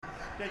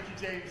Thank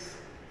you, James.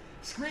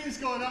 Screen's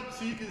going up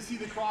so you can see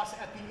the cross.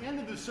 At the end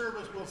of the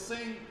service, we'll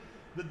sing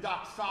the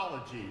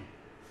doxology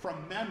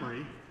from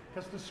memory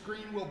because the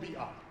screen will be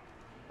up.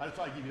 I just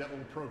thought I'd give you that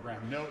little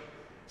program note.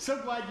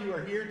 So glad you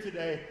are here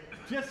today.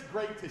 Just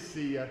great to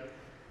see you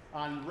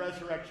on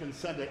Resurrection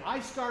Sunday. I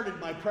started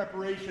my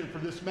preparation for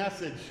this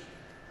message,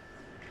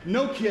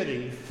 no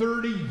kidding,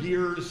 30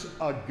 years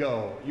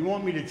ago. You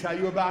want me to tell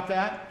you about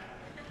that?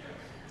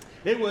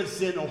 It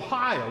was in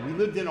Ohio. We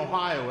lived in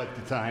Ohio at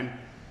the time.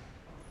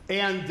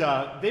 And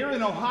there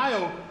in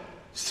Ohio,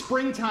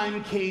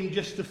 springtime came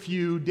just a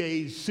few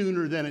days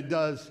sooner than it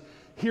does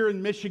here in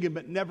Michigan,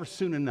 but never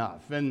soon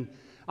enough. And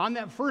on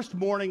that first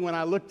morning when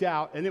I looked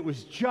out and it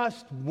was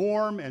just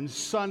warm and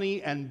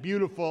sunny and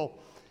beautiful,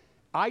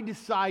 I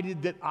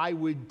decided that I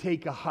would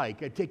take a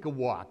hike. I'd take a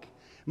walk.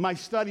 My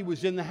study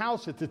was in the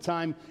house at the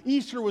time.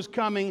 Easter was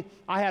coming.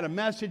 I had a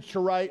message to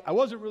write. I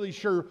wasn't really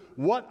sure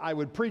what I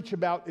would preach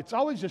about. It's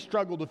always a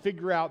struggle to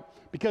figure out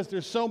because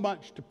there's so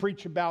much to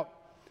preach about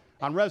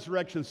on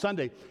Resurrection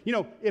Sunday. You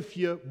know, if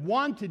you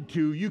wanted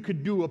to, you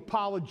could do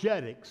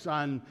apologetics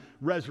on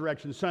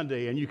Resurrection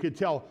Sunday, and you could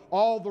tell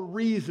all the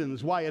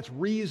reasons why it's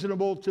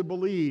reasonable to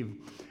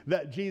believe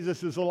that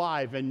Jesus is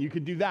alive, and you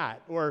could do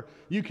that. Or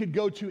you could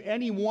go to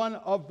any one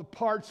of the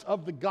parts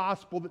of the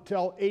gospel that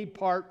tell a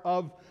part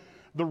of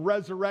the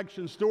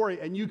resurrection story,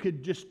 and you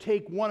could just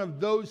take one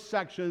of those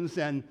sections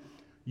and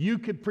you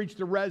could preach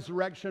the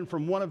resurrection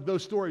from one of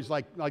those stories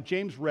like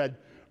James read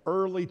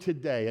early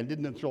today and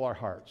didn't thrill our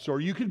hearts. Or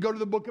you could go to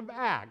the book of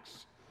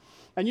Acts.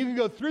 And you could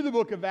go through the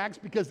book of Acts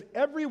because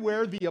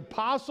everywhere the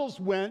apostles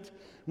went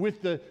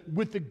with the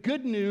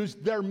good news,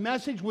 their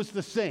message was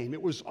the same.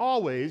 It was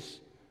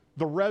always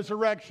the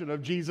resurrection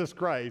of Jesus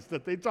Christ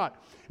that they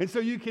taught. And so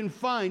you can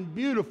find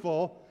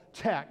beautiful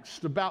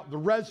text about the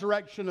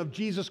resurrection of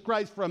Jesus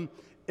Christ from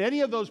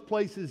any of those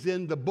places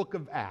in the book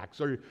of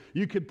Acts. Or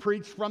you could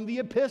preach from the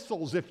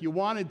epistles if you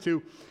wanted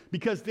to,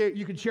 because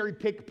you could cherry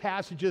pick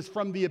passages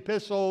from the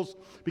epistles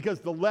because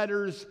the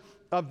letters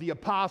of the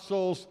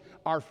apostles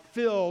are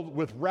filled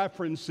with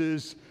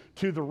references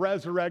to the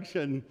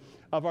resurrection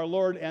of our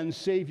Lord and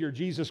Savior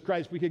Jesus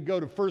Christ. We could go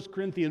to 1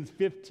 Corinthians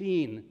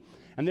 15.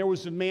 And there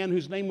was a man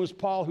whose name was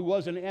Paul, who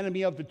was an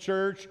enemy of the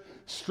church,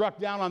 struck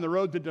down on the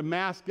road to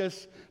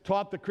Damascus,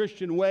 taught the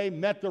Christian way,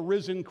 met the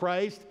risen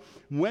Christ,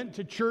 went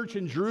to church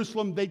in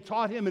Jerusalem. They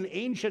taught him an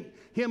ancient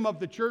hymn of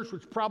the church,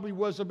 which probably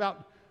was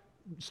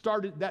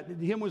that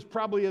hymn was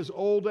probably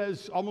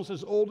almost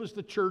as old as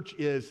the church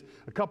is,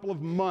 a couple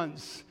of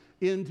months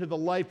into the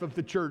life of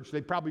the church.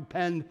 They probably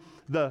penned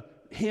the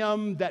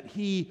hymn that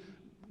he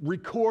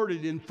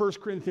recorded in 1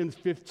 Corinthians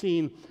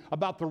 15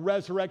 about the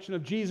resurrection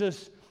of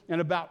Jesus and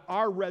about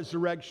our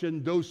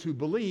resurrection, those who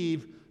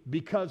believe,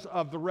 because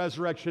of the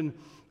resurrection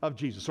of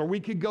Jesus. Or we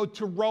could go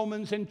to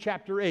Romans in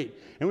chapter 8,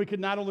 and we could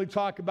not only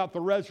talk about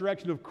the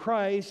resurrection of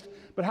Christ,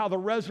 but how the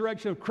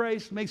resurrection of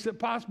Christ makes it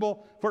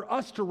possible for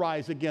us to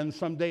rise again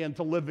someday and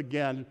to live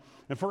again,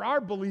 and for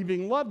our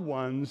believing loved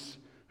ones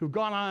who've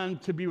gone on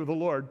to be with the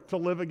Lord to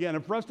live again,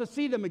 and for us to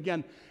see them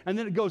again. And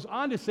then it goes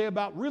on to say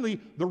about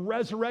really the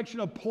resurrection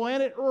of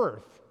planet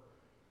Earth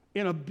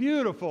in a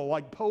beautiful,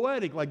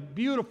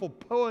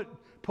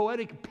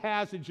 poetic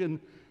passage in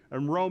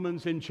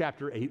Romans in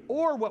chapter 8.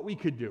 Or what we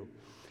could do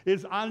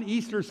is on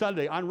Easter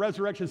Sunday, on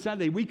Resurrection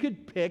Sunday, we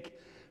could pick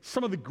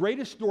some of the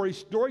greatest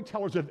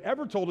storytellers have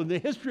ever told in the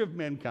history of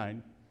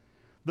mankind,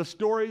 the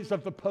stories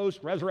of the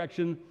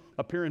post-resurrection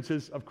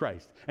appearances of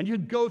Christ. And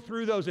you'd go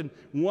through those, and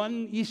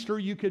one Easter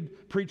you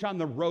could preach on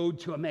the road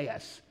to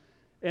Emmaus.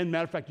 And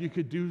matter of fact, you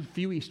could do a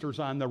few Easters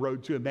on the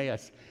road to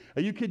Emmaus.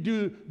 You could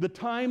do the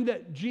time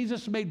that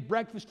Jesus made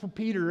breakfast for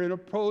Peter in a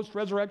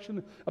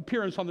post-resurrection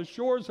appearance on the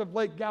shores of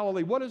Lake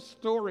Galilee. What a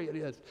story it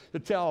is to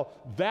tell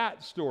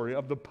that story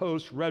of the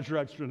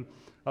post-resurrection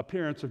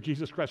appearance of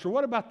Jesus Christ. Or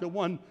what about the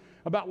one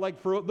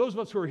for those of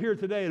us who are here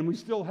today and we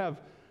still have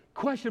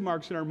question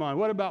marks in our mind,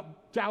 what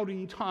about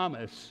doubting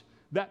Thomas,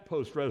 that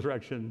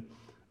post-resurrection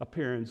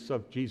appearance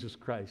of Jesus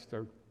Christ?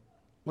 Or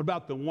what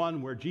about the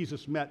one where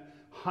Jesus met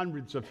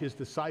hundreds of his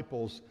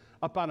disciples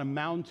up on a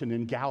mountain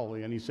in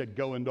Galilee, and he said,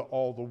 go into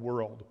all the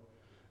world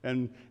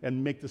and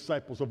make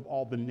disciples of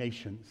all the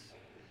nations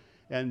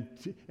and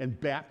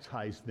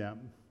baptize them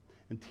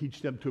and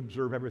teach them to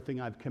observe everything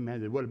I've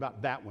commanded. What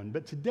about that one?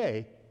 But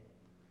today,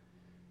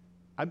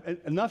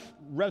 enough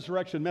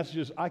resurrection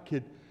messages, I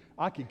could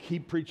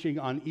keep preaching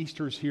on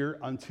Easters here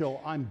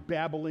until I'm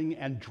babbling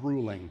and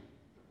drooling.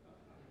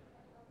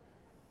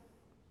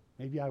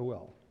 Maybe I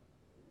will.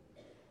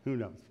 Who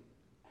knows?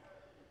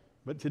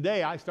 But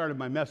today, I started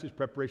my message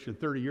preparation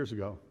 30 years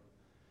ago.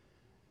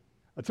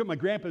 I took my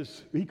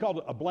grandpa's, he called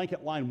it a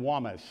blanket line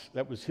Wamis.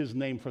 That was his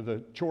name for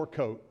the chore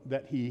coat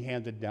that he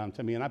handed down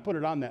to me. And I put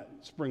it on that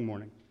spring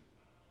morning.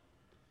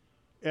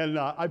 And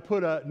I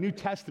put a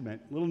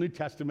little New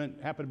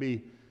Testament, happened to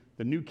be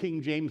the New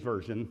King James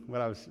Version, what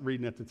I was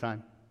reading at the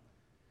time.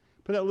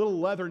 Put that little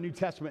leather New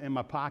Testament in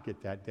my pocket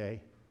that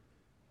day.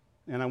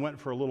 And I went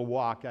for a little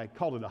walk. I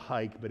called it a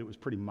hike, but it was a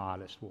pretty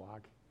modest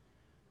walk.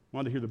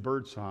 Wanted to hear the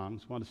bird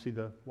songs, wanted to see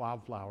the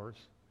wildflowers,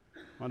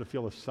 I wanted to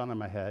feel the sun on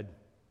my head.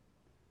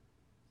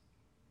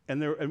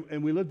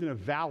 And we lived in a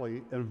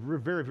valley, and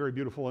very, very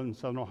beautiful in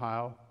southern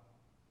Ohio.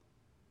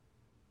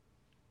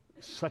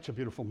 Such a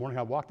beautiful morning.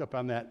 I walked up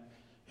on that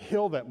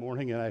hill that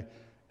morning, and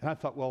I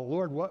thought, well,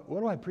 Lord, what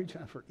do I preach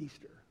on for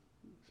Easter?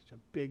 Such a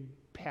big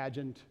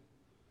pageant.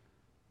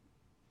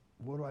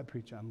 What do I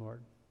preach on,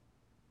 Lord?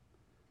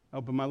 I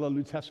opened my little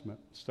New Testament,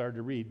 started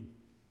to read.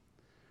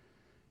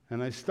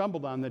 And I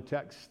stumbled on the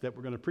text that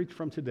we're going to preach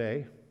from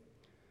today,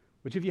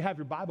 which if you have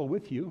your Bible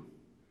with you,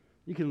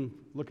 you can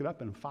look it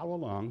up and follow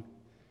along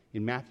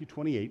in Matthew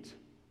 28.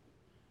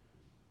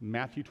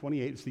 Matthew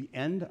 28, it's the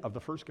end of the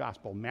first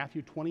gospel.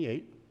 Matthew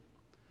 28,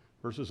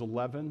 verses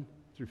 11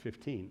 through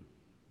 15.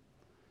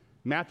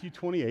 Matthew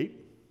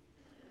 28,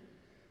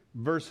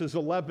 verses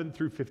 11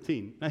 through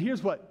 15. Now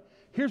here's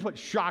what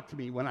shocked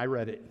me when I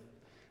read it.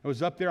 I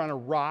was up there on a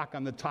rock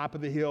on the top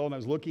of the hill, and I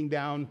was looking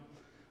down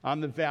on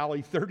the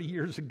valley 30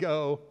 years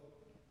ago,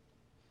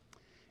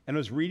 and I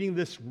was reading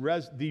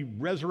the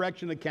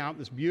resurrection account,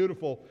 this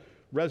beautiful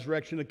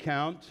resurrection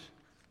account,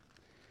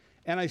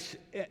 and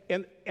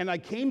I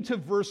came to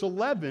verse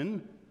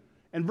 11,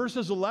 and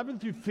verses 11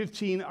 through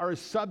 15 are a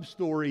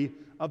sub-story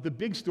of the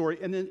big story,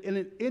 and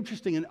an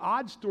interesting, an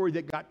odd story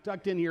that got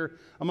tucked in here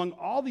among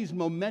all these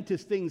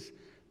momentous things.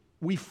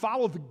 We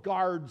follow the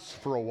guards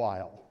for a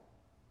while,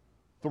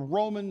 the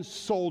Roman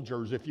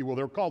soldiers, if you will.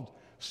 They're called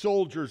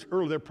soldiers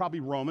earlier. They're probably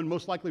Roman,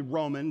 most likely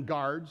Roman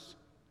guards.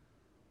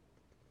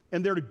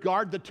 And they're to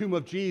guard the tomb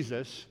of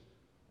Jesus,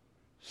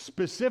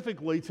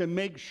 specifically to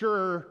make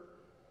sure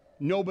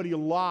nobody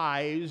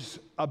lies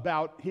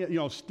about,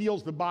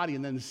 steals the body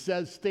and then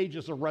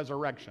stages a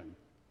resurrection.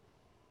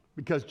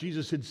 Because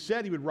Jesus had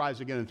said he would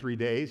rise again in 3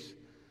 days.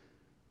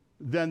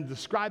 Then the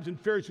scribes and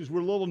Pharisees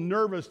were a little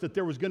nervous that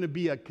there was going to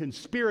be a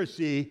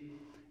conspiracy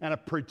and a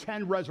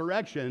pretend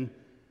resurrection.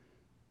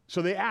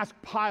 So they asked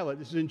Pilate,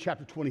 this is in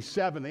chapter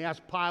 27, they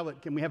asked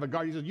Pilate, can we have a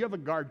guard? He said, you have a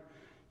guard,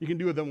 you can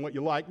do with them what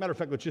you like. Matter of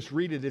fact, let's just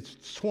read it.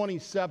 It's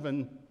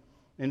 27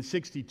 and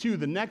 62.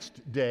 The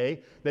next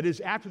day, that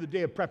is after the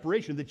day of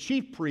preparation, the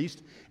chief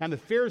priest and the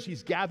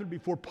Pharisees gathered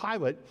before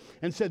Pilate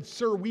and said,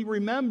 Sir, we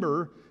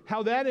remember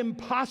how that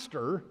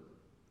impostor,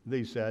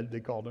 they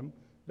called him,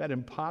 that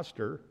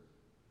impostor,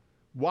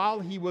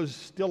 while he was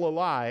still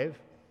alive,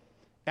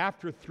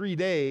 after 3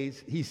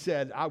 days, he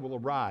said, I will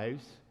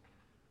arise.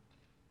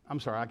 I'm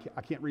sorry,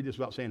 I can't read this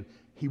without saying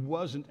he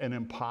wasn't an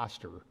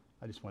imposter.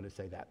 I just wanted to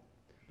say that.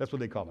 That's what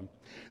they called him.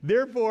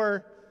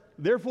 Therefore,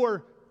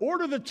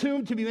 order the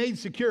tomb to be made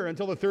secure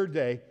until the third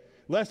day,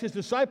 lest his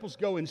disciples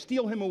go and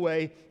steal him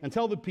away and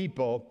tell the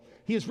people,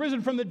 he is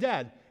risen from the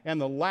dead,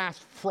 and the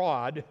last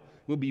fraud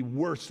will be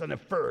worse than the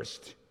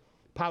first.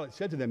 Pilate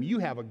said to them, you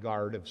have a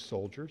guard of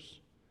soldiers.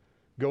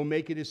 Go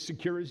make it as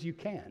secure as you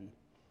can.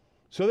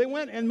 So they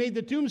went and made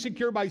the tomb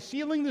secure by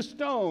sealing the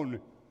stone,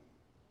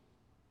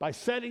 by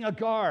setting a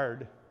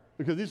guard,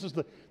 because this is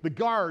the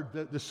guard,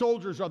 the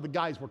soldiers are the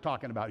guys we're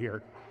talking about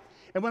here.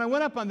 And when I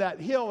went up on that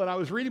hill and I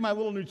was reading my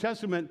little New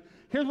Testament,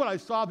 here's what I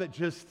saw that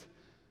just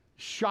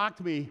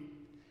shocked me.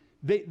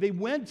 They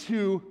went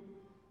to,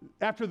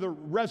 after the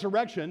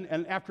resurrection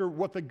and after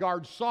what the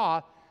guards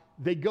saw,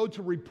 they go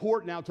to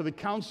report now to the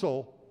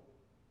council,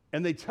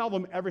 and they tell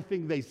them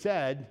everything they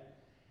said,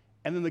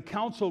 and then the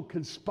council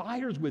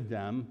conspires with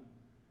them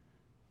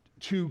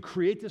to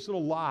create this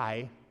little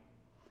lie,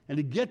 and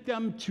to get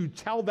them to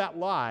tell that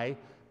lie,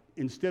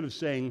 instead of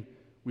saying,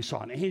 we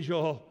saw an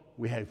angel,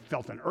 we had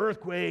felt an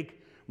earthquake,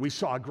 we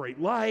saw a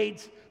great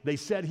light, they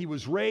said he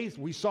was raised,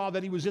 we saw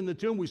that he was in the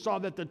tomb, we saw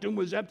that the tomb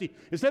was empty.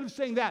 Instead of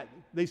saying that,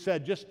 they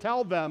said, just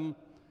tell them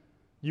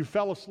you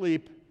fell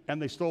asleep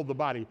and they stole the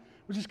body,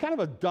 which is kind of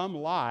a dumb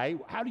lie.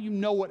 How do you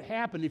know what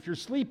happened if you're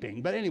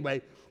sleeping? But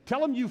anyway, tell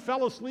them you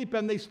fell asleep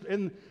and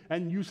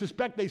you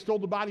suspect they stole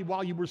the body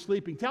while you were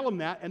sleeping. Tell them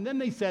that. And then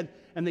they said,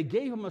 and they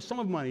gave him a sum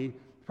of money,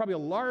 probably a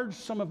large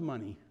sum of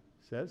money,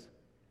 it says.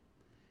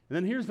 And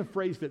then here's the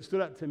phrase that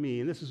stood out to me,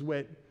 and this is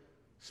what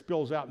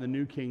spills out in the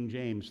New King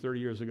James 30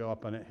 years ago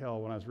up on that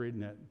hill when I was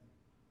reading it.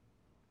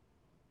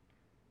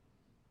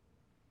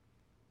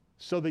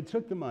 So they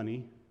took the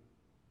money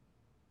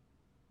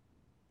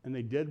and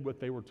they did what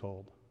they were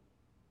told.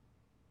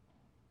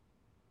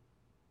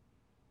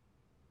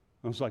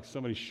 It was like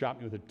somebody shot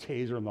me with a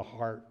taser in the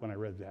heart when I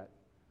read that.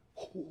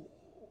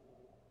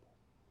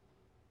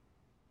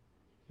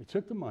 They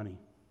took the money.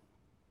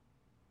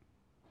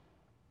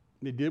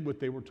 They did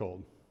what they were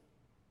told.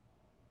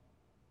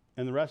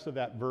 And the rest of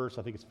that verse,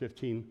 I think it's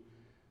 15,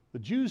 the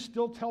Jews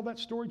still tell that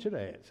story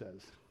today, it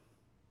says.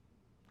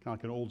 Kind of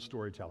like an old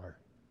storyteller.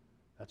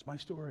 That's my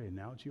story, and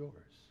now it's yours.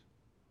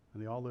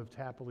 And they all lived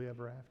happily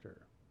ever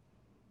after.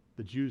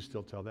 The Jews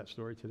still tell that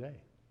story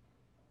today.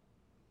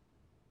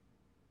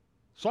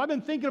 So I've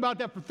been thinking about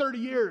that for 30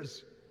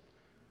 years.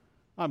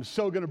 I'm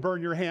so going to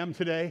burn your ham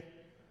today.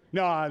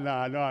 No.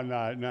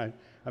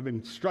 I've been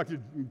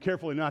instructed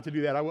carefully not to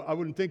do that. I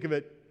wouldn't think of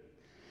it.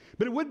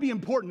 But it would be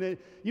important that,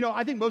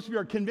 I think most of you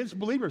are convinced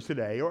believers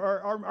today.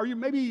 Or are you,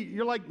 maybe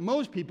you're like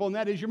most people, and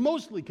that is you're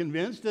mostly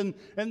convinced, and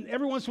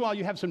every once in a while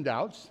you have some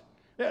doubts.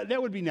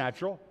 That would be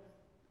natural.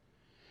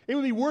 It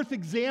would be worth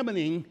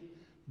examining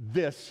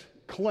this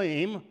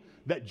claim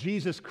that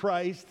Jesus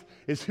Christ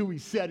is who he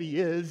said he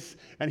is,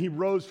 and he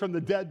rose from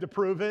the dead to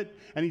prove it,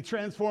 and he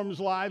transforms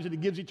lives, and he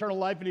gives eternal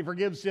life, and he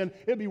forgives sin.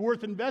 It'd be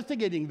worth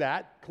investigating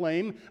that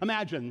claim.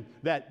 Imagine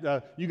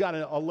that you got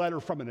a letter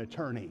from an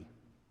attorney,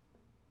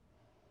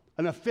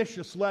 an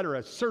officious letter,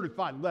 a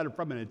certified letter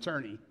from an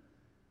attorney.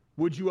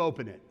 Would you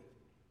open it?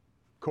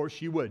 Of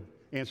course you would.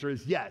 Answer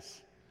is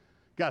yes.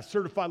 Got a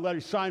certified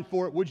letter, signed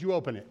for it. Would you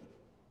open it?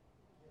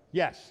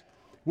 Yes.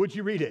 Would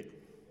you read it?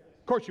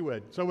 Of course you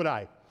would. So would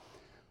I.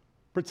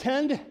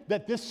 Pretend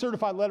that this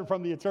certified letter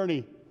from the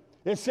attorney,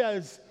 it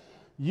says,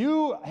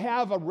 you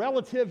have a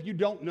relative you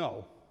don't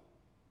know,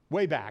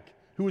 way back,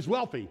 who is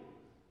wealthy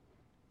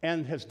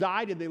and has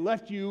died, and they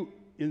left you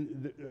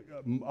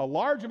a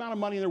large amount of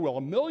money in their will,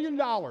 $1 million.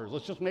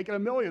 Let's just make it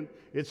 $1 million.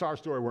 It's our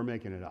story. We're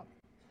making it up.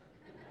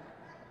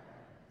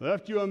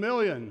 Left you $1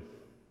 million.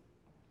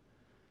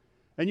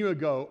 And you would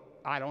go,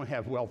 I don't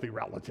have wealthy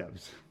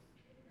relatives.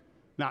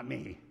 Not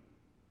me.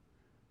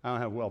 I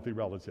don't have wealthy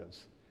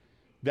relatives.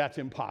 That's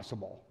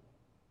impossible.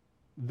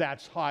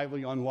 That's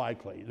highly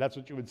unlikely. That's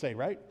what you would say,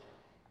 right?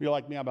 You're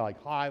like me, I'd be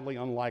like, highly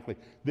unlikely.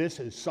 This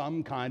is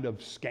some kind of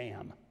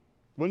scam.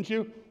 Wouldn't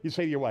you? You'd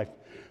say to your wife,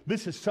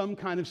 this is some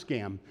kind of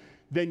scam.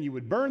 Then you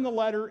would burn the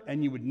letter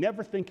and you would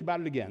never think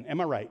about it again. Am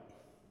I right?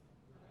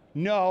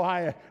 No,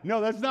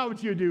 that's not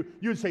what you would do.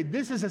 You would say,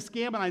 this is a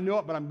scam and I know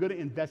it, but I'm going to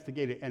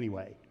investigate it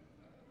anyway.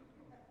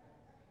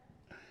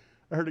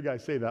 I heard a guy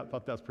say that. I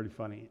thought that was pretty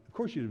funny. Of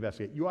course you'd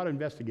investigate. You ought to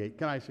investigate.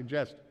 Can I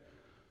suggest,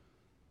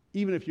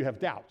 even if you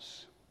have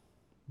doubts,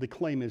 the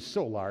claim is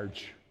so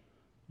large,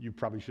 you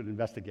probably should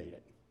investigate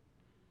it.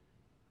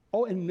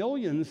 Oh, and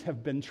millions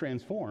have been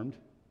transformed.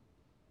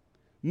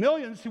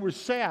 Millions who were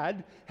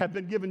sad have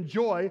been given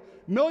joy.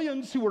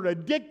 Millions who were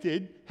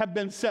addicted have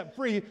been set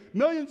free.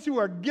 Millions who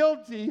are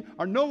guilty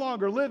are no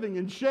longer living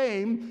in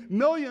shame.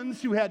 Millions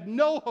who had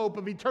no hope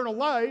of eternal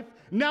life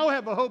now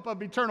have a hope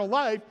of eternal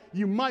life.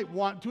 You might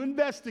want to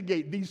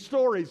investigate these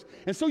stories.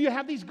 And so you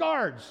have these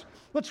guards.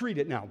 Let's read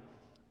it now.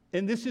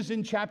 And this is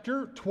in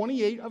chapter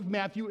 28 of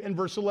Matthew and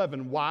verse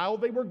 11. While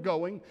they were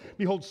going,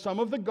 behold,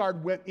 some of the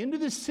guard went into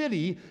the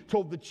city,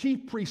 told the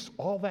chief priests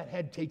all that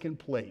had taken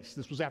place.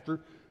 This was after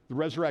the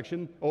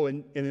resurrection. Oh,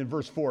 and in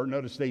verse 4,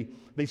 notice they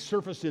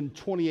surface in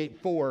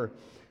 28:4.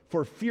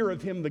 For fear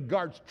of him, the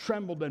guards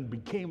trembled and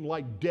became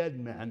like dead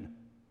men.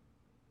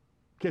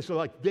 Okay, so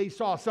like they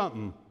saw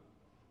something.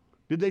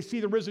 Did they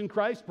see the risen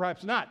Christ?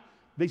 Perhaps not.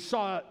 They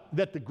saw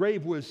that the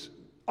grave was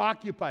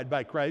occupied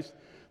by Christ.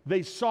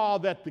 They saw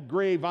that the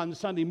grave on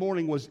Sunday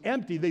morning was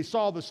empty. They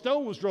saw the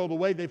stone was rolled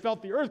away. They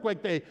felt the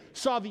earthquake. They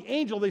saw the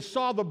angel. They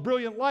saw the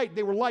brilliant light.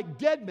 They were like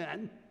dead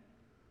men.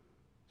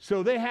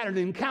 So they had an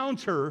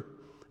encounter.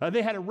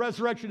 They had a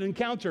resurrection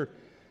encounter.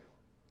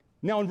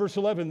 Now in verse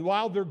 11,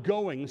 while they're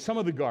going, some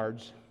of the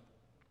guards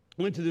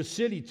went to the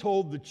city,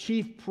 told the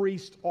chief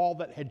priest all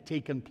that had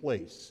taken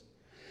place.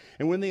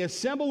 And when they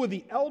assembled with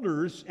the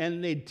elders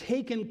and they'd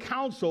taken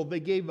counsel,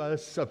 they gave a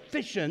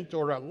sufficient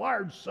or a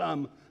large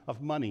sum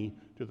of money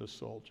to the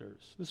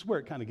soldiers. This is where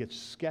it kind of gets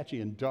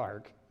sketchy and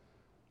dark.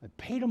 They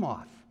paid them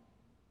off.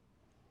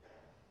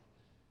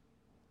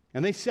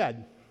 And they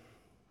said,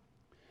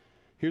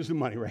 here's the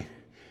money, right?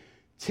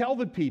 Tell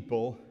the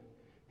people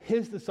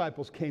his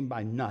disciples came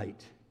by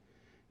night,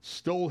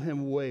 stole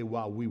him away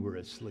while we were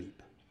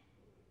asleep.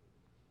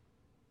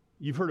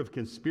 You've heard of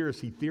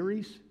conspiracy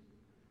theories?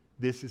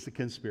 This is a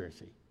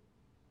conspiracy.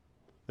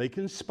 They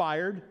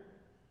conspired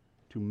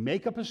to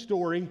make up a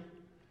story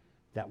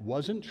that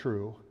wasn't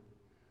true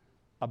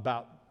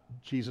about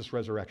Jesus'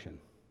 resurrection.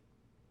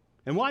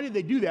 And why did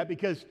they do that?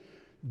 Because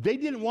they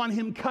didn't want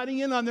him cutting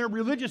in on their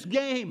religious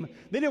game.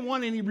 They didn't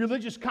want any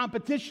religious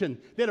competition.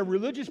 They had a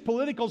religious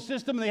political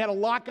system and they had a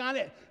lock on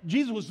it.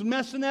 Jesus was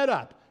messing that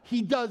up.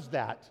 He does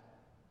that.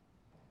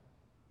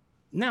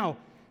 Now,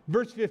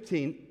 verse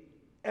 14.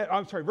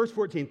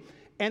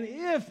 And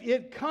if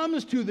it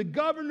comes to the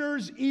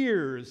governor's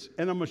ears,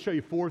 and I'm going to show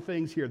you 4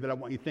 things here that I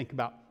want you to think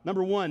about.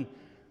 Number 1,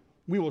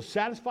 we will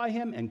satisfy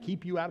him and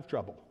keep you out of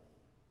trouble.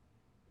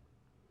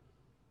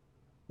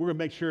 We're going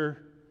to make sure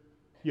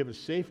you have a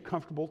safe,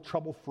 comfortable,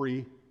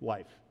 trouble-free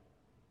life.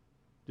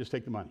 Just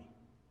take the money.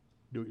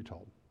 Do what you're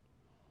told.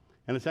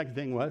 And the second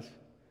thing was,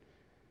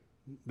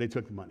 they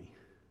took the money.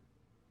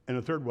 And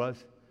the third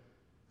was,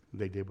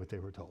 they did what they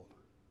were told.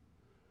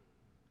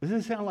 Does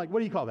this sound like, what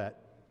do you call that?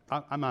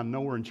 I'm on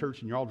Nowhere in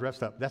Church and you're all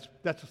dressed up. That's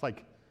just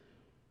like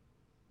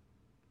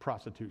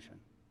prostitution.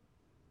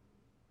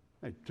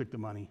 They took the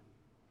money.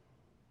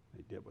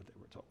 They did what they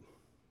were told.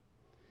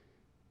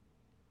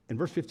 In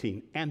verse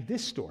 15, and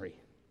this story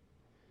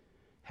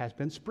has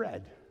been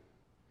spread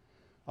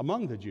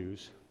among the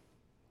Jews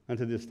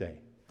unto this day.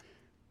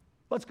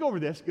 Let's go over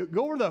this.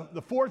 Go over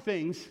the 4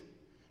 things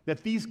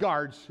that these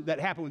guards, that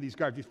happen with these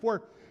guards. These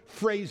 4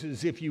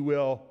 phrases, if you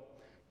will,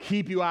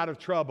 keep you out of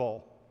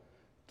trouble.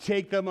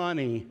 Take the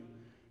money,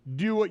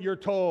 do what you're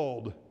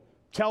told,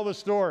 tell the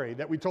story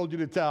that we told you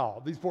to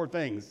tell. These 4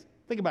 things.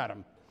 Think about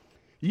them.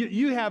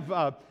 You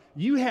have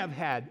you have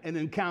had an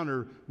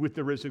encounter with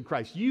the risen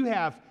Christ. You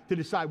have to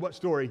decide what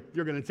story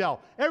you're going to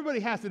tell. Everybody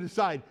has to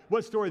decide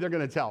what story they're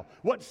going to tell.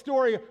 What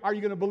story are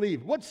you going to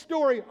believe? What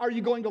story are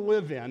you going to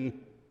live in?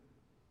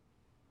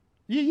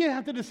 You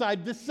have to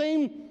decide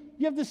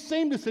you have the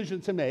same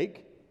decision to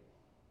make.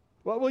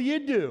 What will you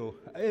do?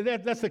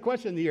 That's the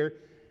question here.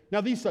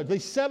 Now, these sons, they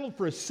settled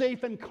for a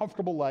safe and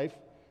comfortable life,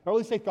 or at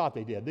least they thought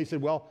they did. They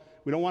said, well,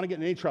 we don't want to get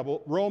in any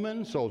trouble.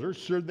 Roman soldiers,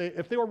 sure,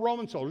 if they were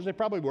Roman soldiers, they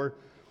probably were,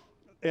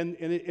 and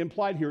it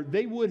implied here,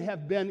 they would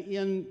have been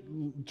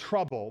in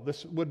trouble.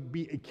 This would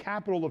be a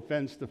capital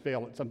offense to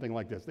fail at something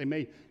like this. They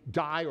may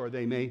die or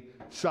they may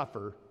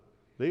suffer.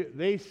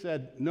 They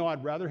said, no,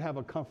 I'd rather have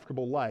a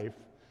comfortable life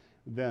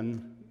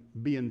than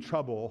be in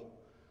trouble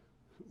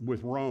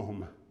with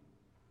Rome.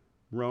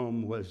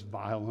 Rome was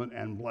violent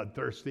and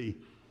bloodthirsty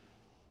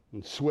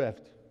and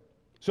swift.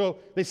 So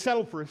they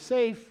settled for a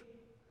safe,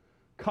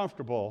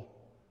 comfortable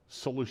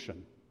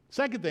solution.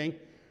 Second thing,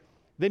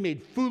 they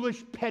made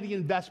foolish, petty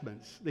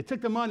investments. They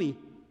took the money.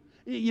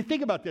 You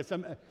think about this.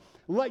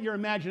 Let your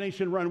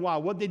imagination run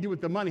wild. What did they do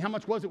with the money? How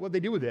much was it? What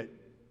did they do with it?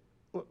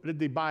 Did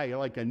they buy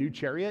like a new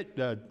chariot,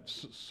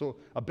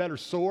 a better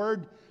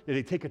sword? Did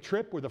they take a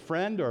trip with a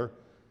friend? Or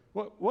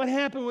what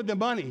happened with the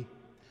money?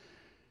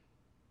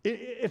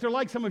 If they're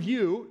like some of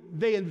you,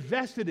 they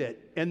invested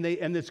it, and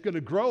it's going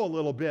to grow a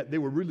little bit. They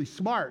were really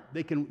smart.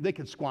 They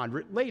can squander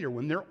it later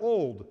when they're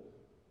old.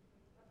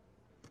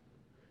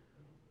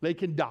 They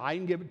can die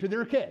and give it to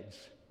their kids.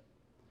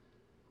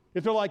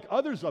 If they're like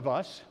others of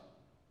us,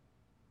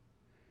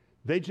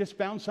 they just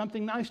found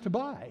something nice to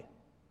buy.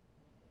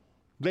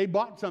 They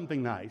bought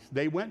something nice.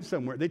 They went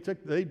somewhere. They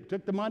took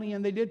the money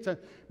and they did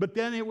something. But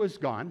then it was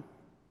gone.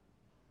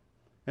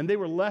 And they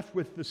were left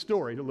with the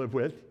story to live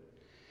with.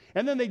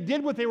 And then they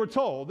did what they were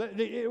told.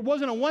 It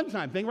wasn't a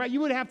one-time thing, right?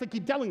 You would have to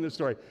keep telling this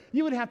story.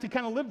 You would have to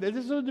kind of live this.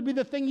 This would be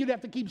the thing you'd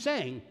have to keep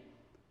saying.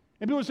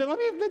 And people would say,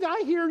 did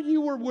I hear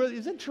you were with,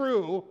 is it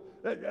true?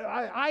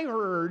 I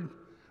heard.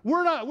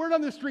 Word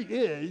on the street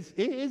is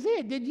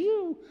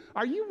it?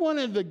 Are you one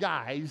of the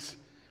guys,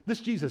 this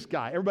Jesus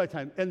guy,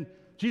 everybody, and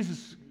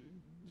Jesus'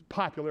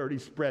 popularity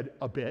spread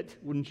a bit,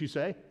 wouldn't you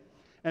say?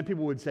 And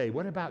people would say,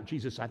 what about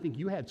Jesus? I think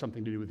you had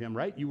something to do with him,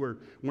 right?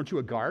 Weren't you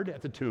a guard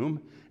at the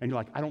tomb? And you're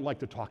like, I don't like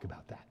to talk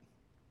about that.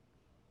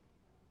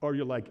 Or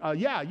you're like, I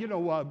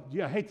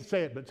hate to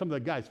say it, but some of the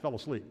guys fell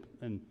asleep.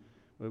 And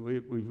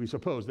we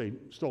suppose they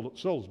stole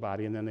his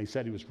body, and then they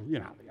said he was,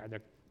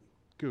 they're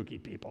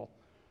kooky people.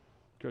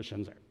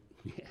 Christians are,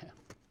 yeah.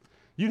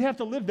 You'd have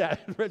to live that.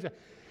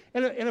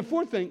 And a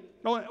fourth thing,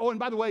 and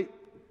by the way,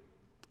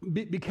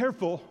 be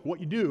careful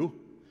what you do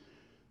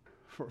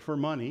for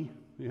money.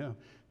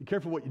 Be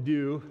careful what you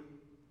do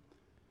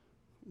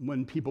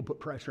when people put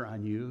pressure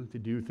on you to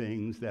do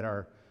things that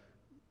are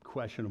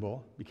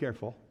questionable. Be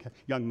careful. A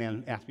young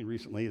man asked me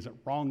recently, is it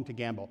wrong to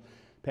gamble?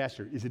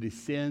 Pastor, is it a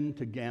sin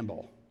to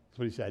gamble? That's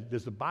what he said.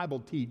 Does the Bible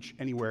teach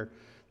anywhere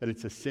that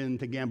it's a sin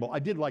to gamble? I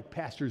did like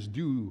pastors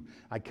do.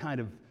 I kind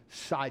of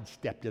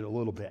sidestepped it a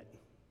little bit.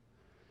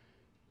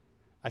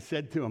 I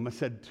said to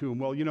him,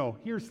 well,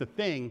 here's the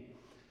thing.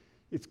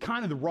 It's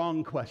kind of the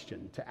wrong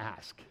question to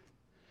ask.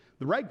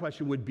 The right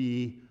question would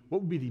be,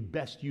 what would be the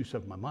best use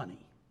of my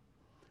money?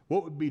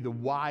 What would be the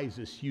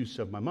wisest use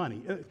of my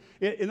money?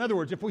 In other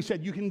words, if we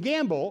said you can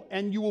gamble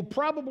and you will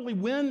probably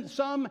win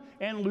some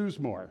and lose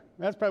more.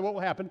 That's probably what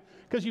will happen,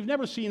 because you've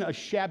never seen a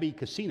shabby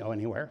casino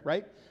anywhere,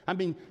 right? I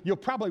mean, you'll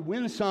probably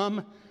win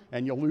some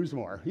and you'll lose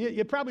more.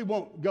 You probably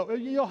won't go.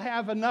 You'll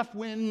have enough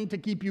win to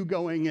keep you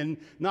going and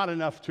not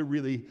enough to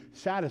really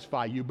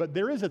satisfy you. But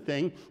there is a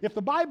thing. If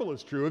the Bible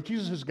is true, if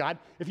Jesus is God,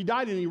 if he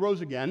died and he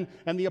rose again,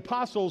 and the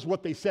apostles,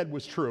 what they said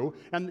was true,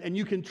 and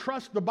you can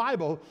trust the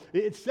Bible,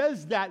 it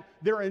says that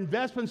there are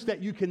investments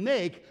that you can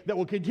make that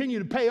will continue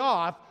to pay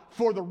off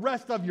for the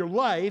rest of your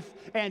life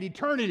and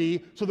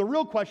eternity. So the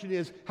real question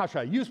is, how should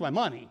I use my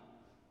money?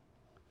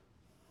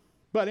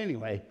 But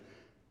anyway,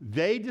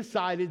 they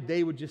decided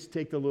they would just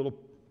take the little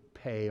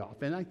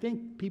payoff. And I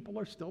think people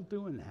are still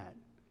doing that.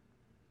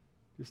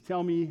 Just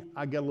tell me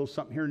I get a little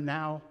something here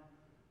now,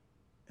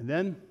 and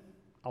then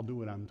I'll do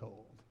what I'm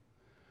told.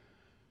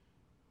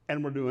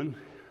 And we're doing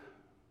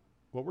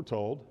what we're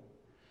told.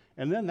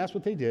 And then that's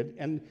what they did.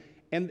 And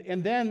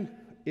then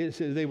it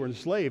says they were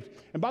enslaved.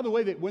 And by the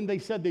way, that when they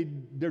said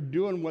they're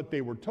doing what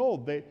they were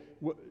told,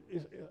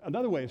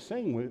 another way of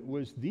saying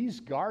was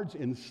these guards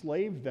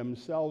enslaved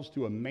themselves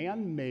to a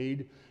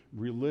man-made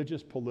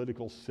religious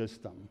political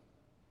system.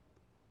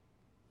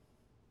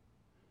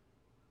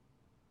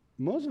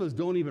 Most of us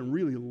don't even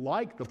really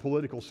like the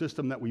political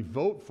system that we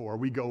vote for.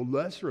 We go,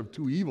 lesser of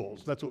two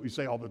evils. That's what we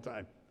say all the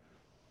time.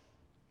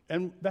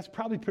 And that's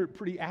probably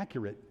pretty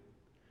accurate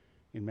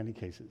in many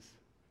cases,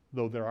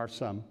 though there are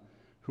some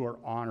who are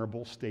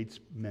honorable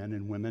statesmen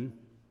and women.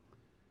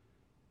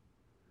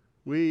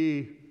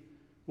 We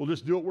will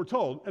just do what we're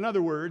told. In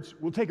other words,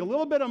 we'll take a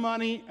little bit of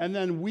money and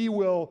then we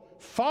will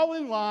fall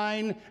in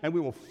line and we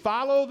will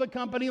follow the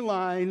company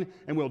line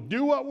and we'll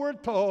do what we're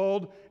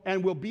told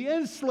and we'll be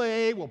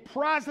enslaved, we'll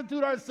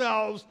prostitute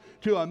ourselves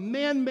to a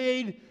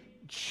man-made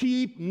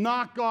cheap,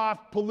 knockoff,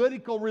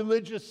 political,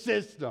 religious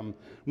system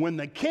when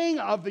the King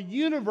of the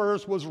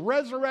universe was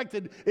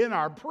resurrected in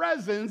our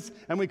presence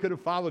and we could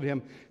have followed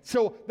him.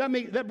 So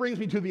that brings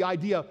me to the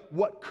idea,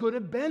 what could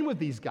have been with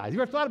these guys?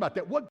 You ever thought about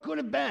that? What could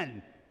have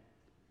been?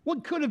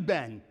 What could have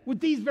been with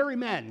these very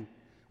men?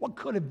 What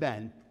could have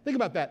been? Think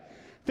about that.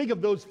 Think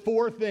of those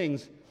four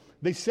things.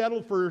 They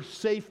settled for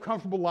safe,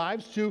 comfortable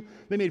lives. 2,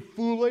 they made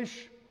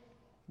foolish,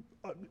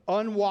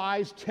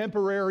 unwise,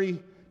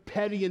 temporary,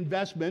 petty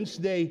investments.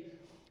 They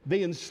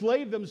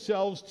enslaved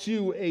themselves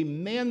to a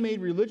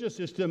man-made religious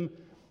system,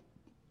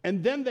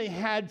 and then they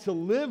had to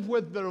live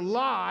with their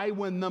lie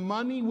when the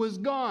money was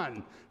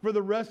gone. For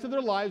the rest of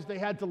their lives, they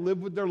had to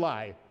live with their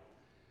lie.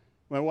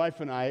 My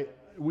wife and I,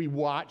 we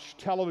watch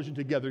television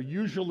together,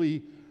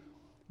 usually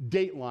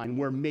Dateline,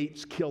 where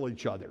mates kill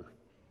each other.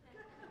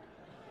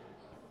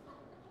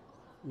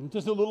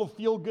 Just a little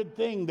feel-good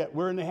thing that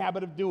we're in the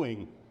habit of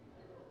doing.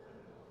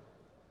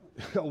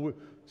 So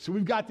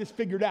we've got this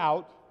figured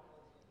out.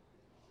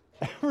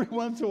 Every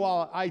once in a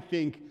while, I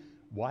think,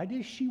 why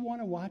does she want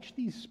to watch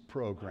these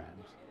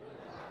programs?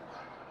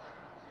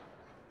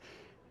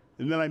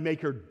 And then I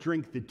make her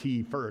drink the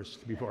tea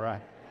first before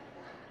I'm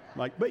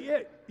like, but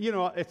yeah, you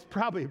know, it's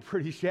probably a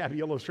pretty shabby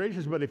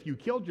illustration, but if you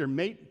killed your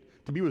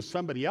mate to be with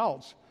somebody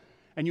else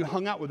and you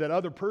hung out with that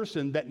other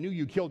person that knew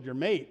you killed your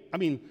mate, I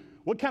mean,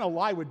 what kind of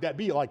lie would that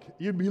be? Like,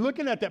 you'd be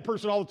looking at that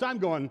person all the time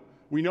going,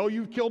 we know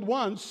you've killed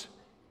once.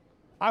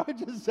 I would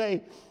just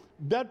say,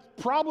 that's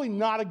probably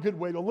not a good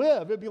way to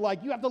live. It'd be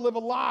like, you have to live a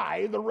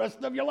lie the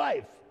rest of your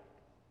life.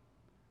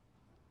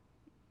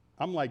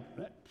 I'm like,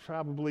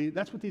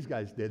 that's what these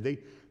guys did.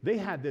 They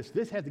had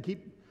this had to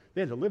keep,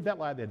 they had to live that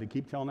lie, they had to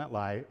keep telling that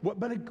lie.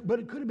 But it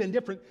could have been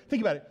different.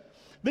 Think about it.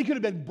 They could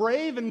have been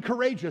brave and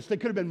courageous. They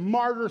could have been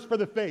martyrs for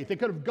the faith. They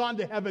could have gone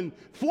to heaven,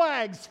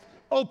 flags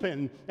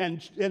open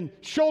and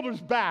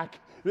shoulders back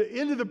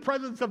into the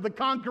presence of the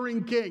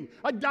conquering king.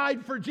 I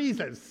died for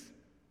Jesus.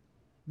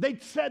 They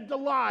said the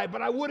lie,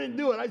 but I wouldn't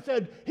do it. I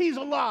said, he's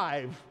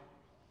alive.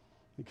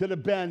 They could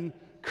have been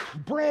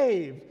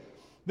brave.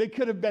 They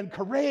could have been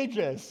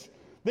courageous.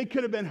 They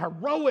could have been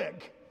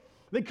heroic.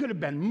 They could have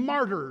been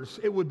martyrs.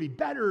 It would be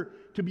better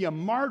to be a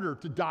martyr,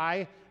 to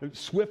die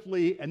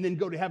swiftly and then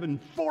go to heaven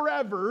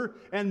forever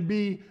and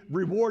be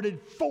rewarded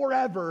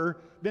forever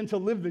than to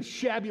live the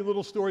shabby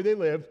little story they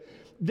lived.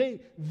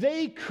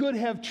 They could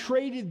have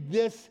traded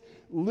this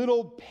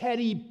little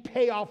petty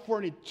payoff for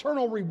an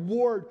eternal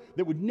reward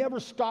that would never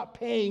stop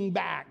paying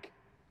back.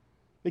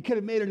 They could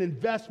have made an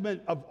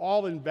investment of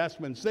all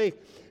investments.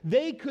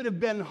 They could have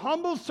been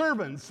humble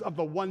servants of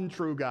the one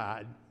true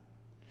God.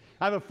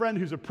 I have a friend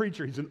who's a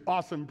preacher. He's an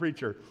awesome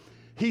preacher.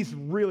 He's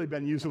really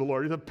been used of the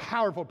Lord. He's a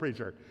powerful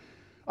preacher.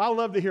 I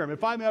love to hear him.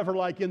 If I'm ever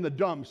like in the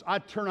dumps, I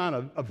turn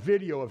on a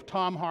video of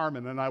Tom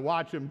Harmon and I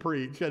watch him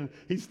preach, and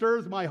he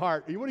stirs my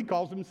heart. You know what he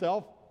calls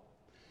himself?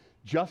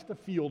 Just a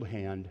field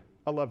hand.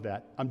 I love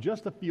that. I'm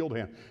just a field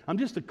hand. I'm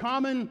just a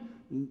common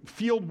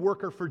field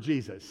worker for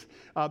Jesus.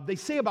 They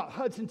say about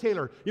Hudson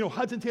Taylor,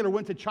 Hudson Taylor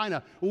went to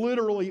China,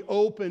 literally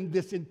opened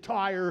this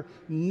entire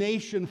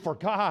nation for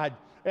God.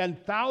 And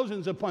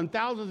thousands upon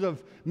thousands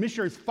of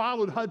missionaries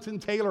followed Hudson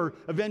Taylor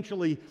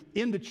eventually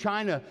into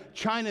China.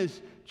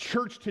 China's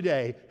church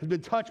today has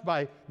been touched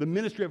by the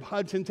ministry of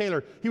Hudson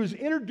Taylor. He was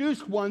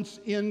introduced once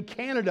in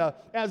Canada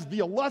as the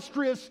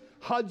illustrious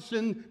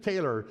Hudson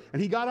Taylor.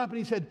 And he got up and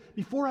he said,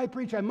 before I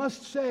preach, I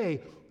must say,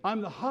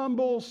 I'm the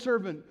humble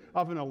servant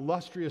of an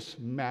illustrious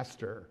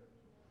master.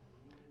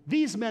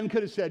 These men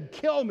could have said,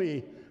 kill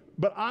me,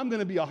 but I'm going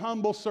to be a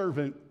humble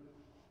servant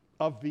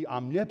of the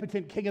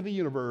omnipotent King of the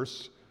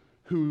universe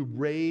who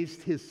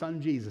raised his son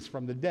Jesus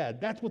from the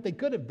dead. That's what they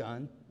could have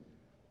done.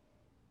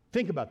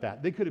 Think about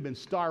that. They could have been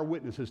star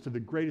witnesses to the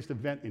greatest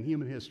event in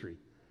human history.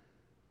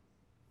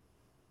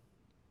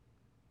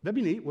 That'd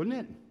be neat, wouldn't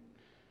it?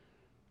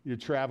 You're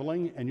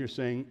traveling and you're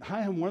saying, hi,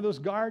 I'm one of those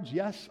guards.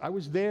 Yes, I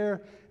was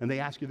there. And they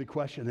ask you the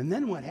question, and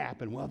then what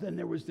happened? Well, then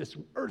there was this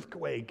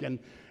earthquake and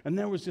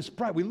there was this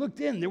pride. We looked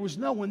in, there was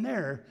no one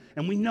there,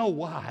 and we know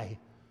why.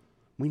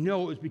 We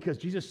know it was because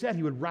Jesus said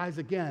he would rise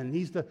again.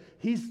 He's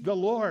the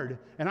Lord,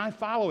 and I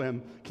follow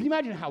him. Can you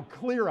imagine how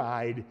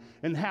clear-eyed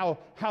and how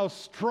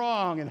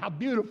strong and how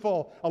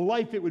beautiful a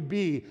life it would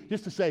be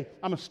just to say,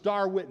 I'm a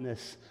star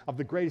witness of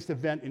the greatest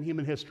event in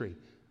human history?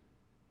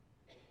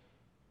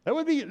 That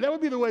would be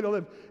the way to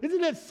live.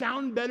 Doesn't that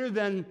sound better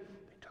than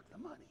they took the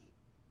money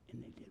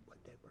and they did what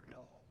they were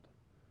told?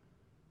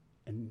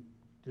 And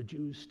the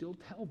Jews still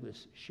tell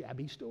this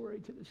shabby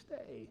story to this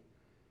day,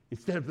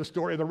 instead of the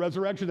story of the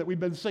resurrection that we've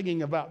been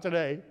singing about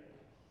today.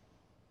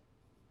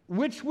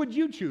 Which would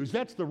you choose?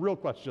 That's the real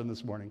question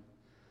this morning.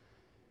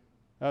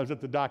 I was at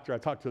the doctor. I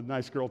talked to a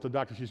nice girl at the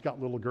doctor. She's got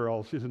little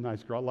girls. She's a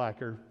nice girl. I like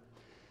her.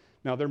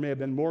 Now, there may have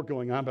been more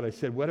going on, but I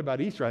said, what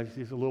about Easter? I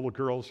said, little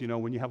girls,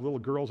 when you have little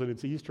girls and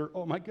it's Easter,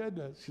 oh my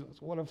goodness,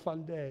 what a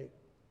fun day.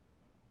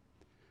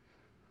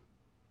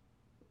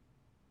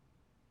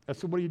 I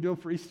said, what are you doing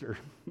for Easter?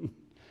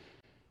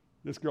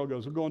 This girl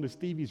goes, we're going to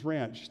Stevie's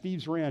Ranch.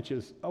 Steve's Ranch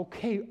is, a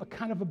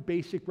kind of a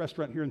basic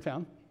restaurant here in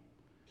town.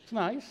 It's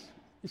nice.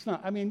 It's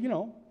not,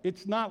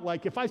 it's not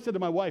like if I said to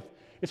my wife,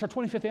 it's our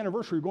 25th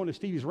anniversary, we're going to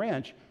Stevie's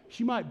Ranch,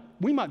 we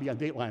might be on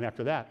Dateline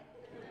after that.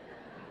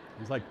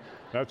 It's like,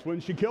 that's when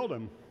she killed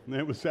him. And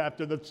it was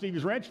after the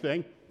Stevie's Ranch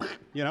thing,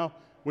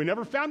 we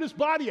never found his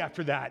body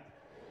after that.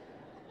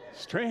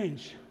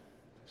 Strange.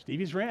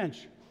 Stevie's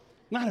Ranch.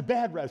 Not a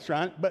bad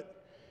restaurant,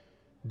 but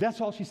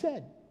that's all she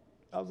said.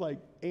 I was like,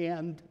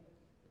 and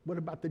what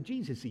about the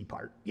Jesus-y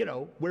part?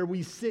 Where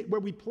we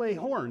play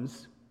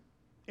horns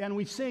and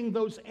we sing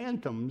those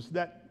anthems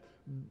that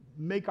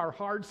make our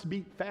hearts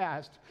beat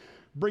fast,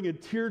 bring a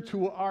tear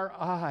to our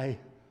eye.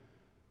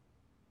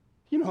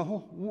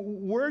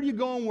 Where are you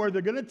going where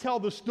they're going to tell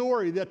the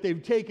story that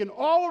they've taken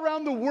all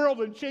around the world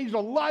and changed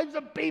the lives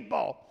of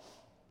people?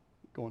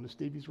 Going to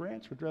Stevie's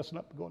Ranch. We're dressing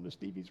up and going to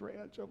Stevie's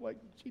Ranch. I'm like,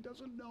 she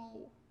doesn't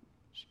know.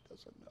 She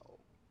doesn't know.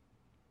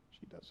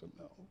 She doesn't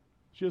know.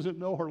 She doesn't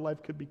know her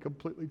life could be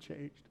completely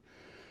changed.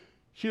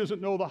 She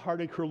doesn't know the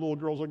heartache her little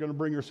girls are going to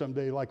bring her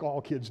someday, like all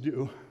kids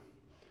do.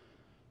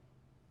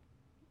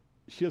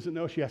 She doesn't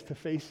know she has to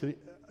face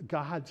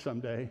God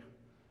someday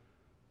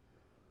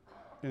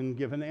and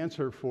give an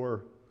answer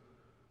for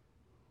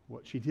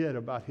what she did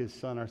about his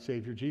son, our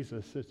Savior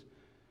Jesus. It's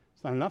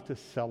not enough to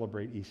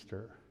celebrate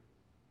Easter.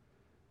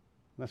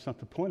 That's not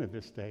the point of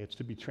this day. It's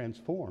to be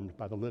transformed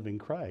by the living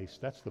Christ.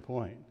 That's the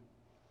point.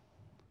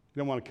 You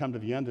don't want to come to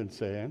the end and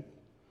say,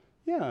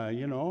 yeah,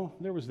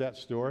 there was that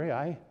story.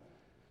 I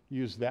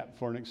used that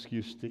for an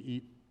excuse to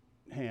eat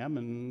ham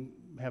and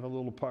have a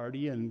little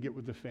party and get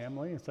with the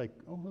family. It's like,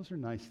 oh, those are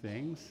nice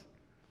things.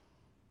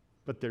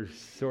 But they're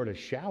sort of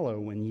shallow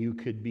when you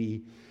could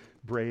be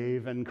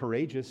brave and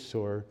courageous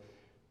or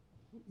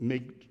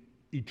make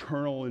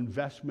eternal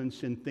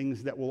investments in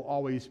things that will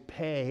always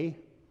pay.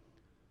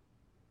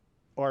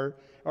 Or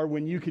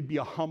when you could be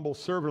a humble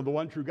servant of the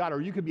one true God,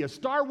 or you could be a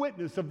star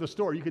witness of the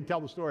story. You could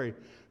tell the story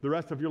the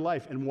rest of your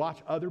life and watch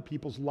other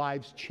people's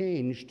lives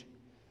changed.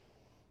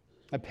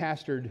 I've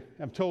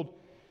told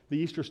the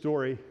Easter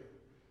story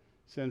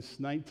since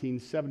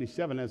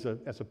 1977 as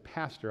a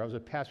pastor. I was a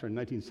pastor in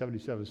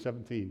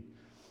 1977-17.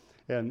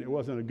 And it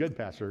wasn't a good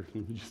pastor,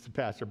 just a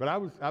pastor. But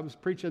I was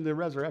preaching the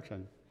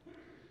resurrection.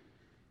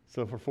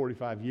 So for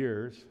 45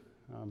 years,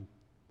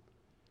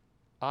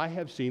 I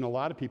have seen a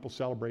lot of people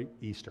celebrate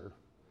Easter.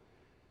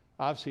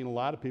 I've seen a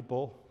lot of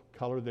people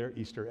color their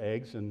Easter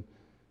eggs and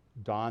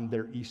don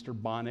their Easter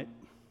bonnet,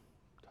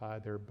 tie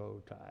their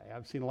bow tie.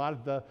 I've seen a lot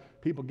of the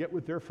people get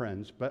with their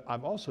friends, but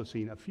I've also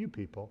seen a few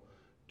people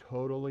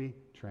totally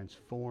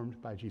transformed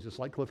by Jesus,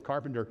 like Cliff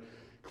Carpenter.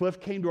 Cliff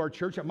came to our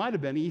church. It might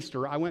have been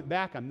Easter. I went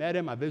back. I met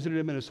him. I visited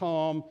him in his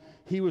home.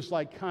 He was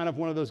like kind of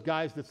one of those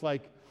guys that's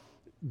like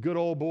good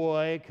old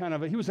boy,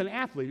 he was an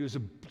athlete. He was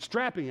a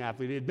strapping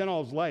athlete. He had been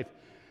all his life.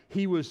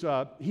 He was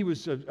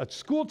a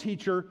school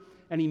teacher,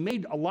 and he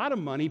made a lot of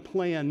money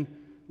playing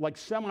like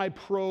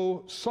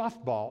semi-pro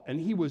softball, and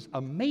he was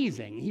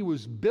amazing. He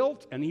was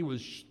built, and he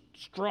was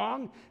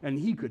strong, and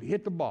he could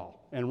hit the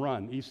ball and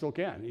run. He still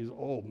can. He's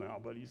old now,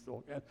 but he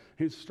still can.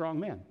 He's a strong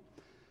man.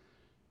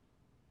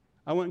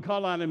 I went and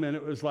called on him, and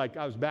it was like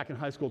I was back in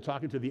high school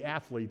talking to the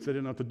athletes. I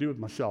didn't know what to do with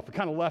myself. I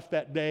kind of left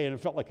that day, and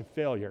it felt like a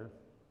failure.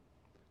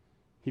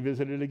 He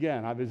visited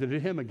again. I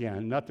visited him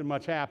again. Nothing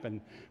much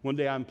happened. One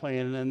day I'm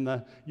playing in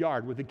the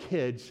yard with the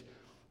kids,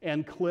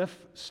 and Cliff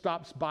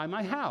stops by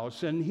my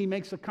house, and he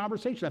makes a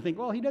conversation. I think,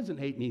 well, he doesn't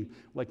hate me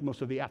like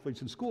most of the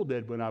athletes in school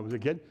did when I was a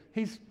kid.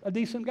 He's a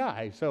decent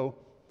guy. So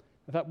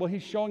I thought, well,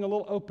 he's showing a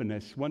little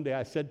openness. One day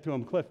I said to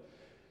him, Cliff,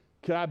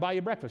 could I buy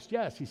you breakfast?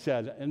 Yes, he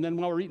said. And then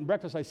while we're eating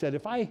breakfast, I said,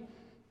 if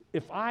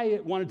I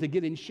wanted to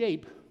get in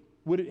shape,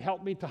 would it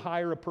help me to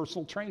hire a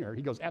personal trainer?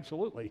 He goes,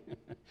 absolutely.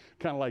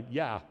 Kind of like,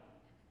 yeah,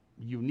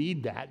 you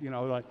need that,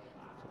 like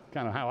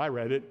kind of how I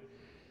read it.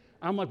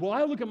 I'm like, well,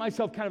 I look at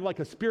myself kind of like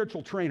a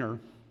spiritual trainer,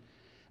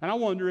 and I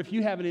wonder if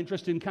you have an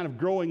interest in kind of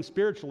growing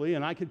spiritually,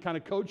 and I could kind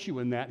of coach you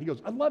in that. He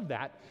goes, I'd love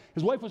that.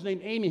 His wife was named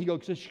Amy. He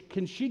goes,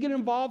 can she get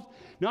involved?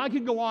 Now, I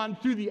could go on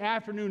through the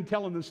afternoon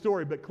telling the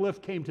story, but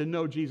Cliff came to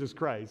know Jesus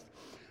Christ.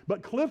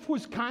 But Cliff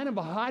was kind of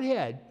a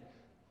hothead,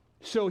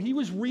 so he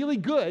was really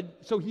good,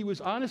 so he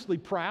was honestly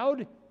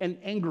proud and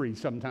angry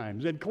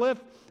sometimes. And Cliff,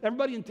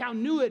 everybody in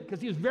town knew it because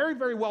he was very,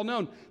 very well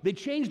known. They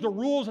changed the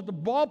rules at the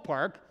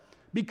ballpark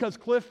because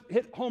Cliff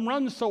hit home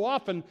runs so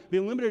often, they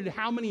limited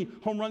how many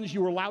home runs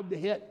you were allowed to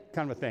hit,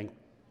 kind of a thing.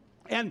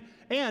 And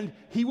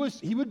he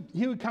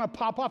would kind of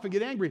pop off and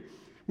get angry.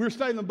 We were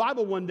studying the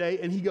Bible one day,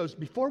 and he goes,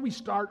 before we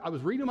start, I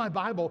was reading my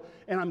Bible,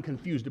 and I'm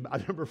confused about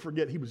it. I'll never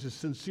forget. He was as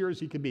sincere as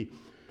he could be.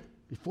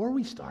 Before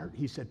we start,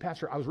 he said,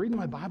 Pastor, I was reading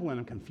my Bible, and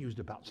I'm confused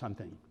about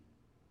something.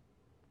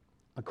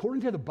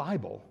 According to the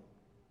Bible,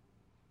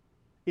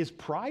 is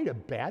pride a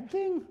bad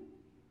thing?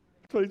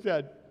 That's what he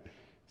said.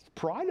 Is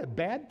pride a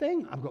bad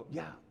thing? I go,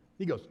 yeah.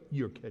 He goes,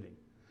 you're kidding.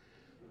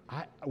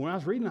 When I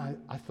was reading,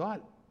 I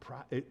thought,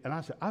 pride, and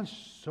I said, I was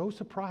so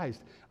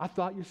surprised. I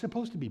thought you're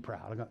supposed to be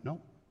proud. I go, no.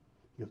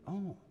 He goes,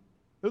 oh.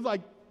 It was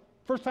like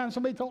first time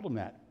somebody told him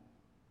that.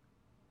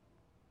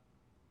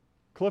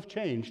 Cliff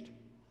changed.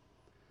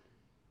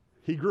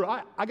 He grew.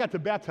 I got to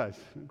baptize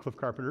Cliff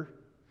Carpenter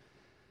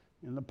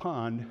in the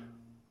pond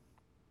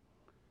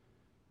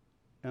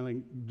And I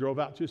drove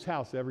out to his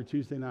house every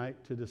Tuesday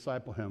night to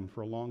disciple him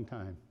for a long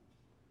time.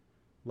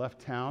 Left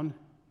town,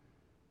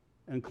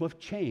 and Cliff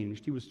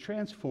changed. He was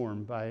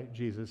transformed by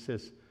Jesus.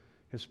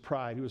 His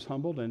pride, he was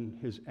humbled, and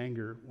his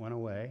anger went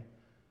away.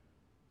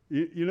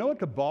 You know what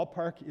the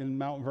ballpark in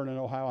Mount Vernon,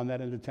 Ohio, on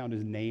that end of town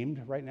is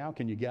named right now?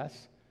 Can you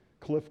guess?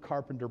 Cliff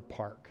Carpenter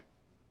Park.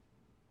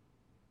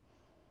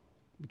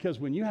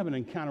 Because when you have an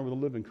encounter with the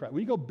living Christ,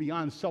 when you go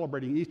beyond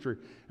celebrating Easter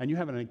and you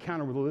have an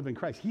encounter with the living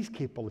Christ, he's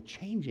capable of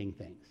changing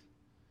things.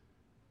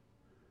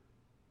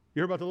 You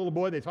hear about the little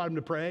boy, they taught him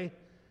to pray?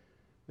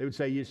 They would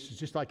say, it's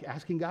just like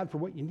asking God for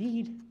what you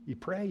need. You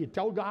pray, you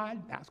tell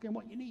God, ask him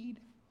what you need.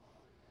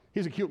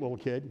 He's a cute little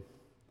kid.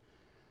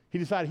 He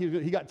decided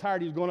he got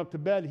tired, he was going up to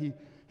bed. He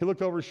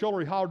looked over his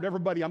shoulder, he hollered at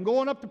everybody, I'm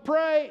going up to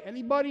pray.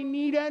 Anybody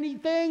need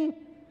anything?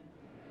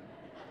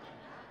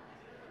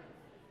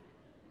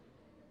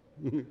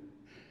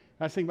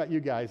 I was thinking about you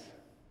guys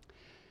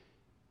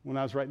when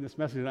I was writing this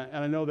message, and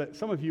I know that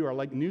some of you are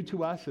like new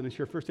to us, and it's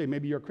your first day.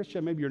 Maybe you're a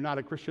Christian, maybe you're not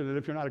a Christian, and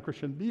if you're not a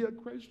Christian, be a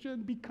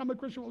Christian, become a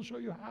Christian. We'll show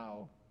you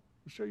how.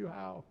 We'll show you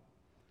how.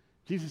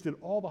 Jesus did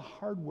all the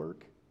hard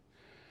work.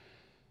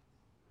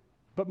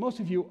 But most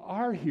of you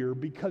are here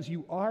because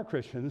you are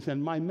Christians,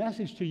 and my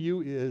message to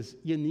you is,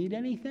 you need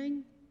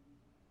anything?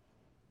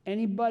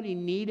 Anybody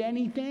need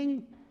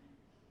anything?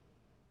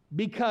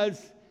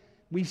 Because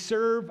we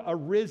serve a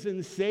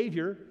risen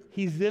Savior.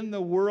 He's in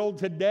the world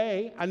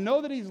today. I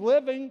know that he's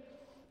living.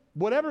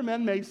 Whatever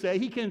men may say,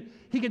 he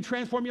can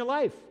transform your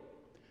life.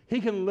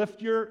 He can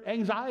lift your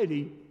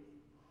anxiety.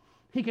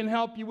 He can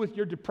help you with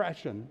your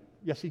depression.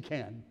 Yes, he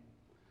can.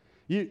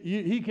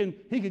 He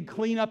can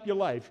clean up your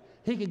life.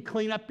 He can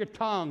clean up your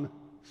tongue.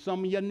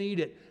 Some of you need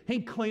it. He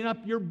can clean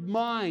up your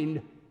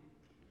mind.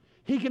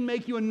 He can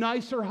make you a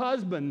nicer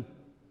husband.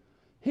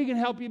 He can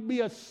help you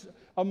be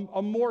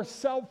a more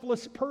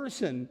selfless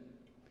person.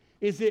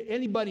 Is there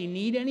anybody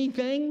need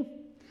anything?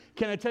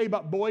 Can I tell you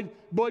about Boyd?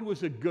 Boyd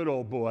was a good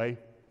old boy.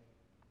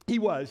 He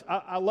was.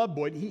 I love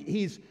Boyd.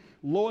 He's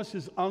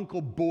Lois's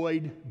uncle,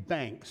 Boyd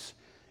Banks.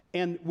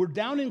 And we're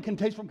down in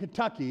Kentucky. He's from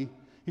Kentucky.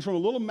 He's from a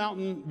little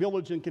mountain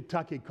village in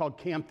Kentucky called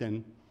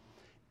Campton.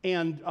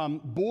 And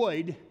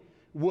Boyd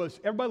was,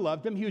 everybody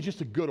loved him. He was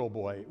just a good old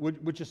boy.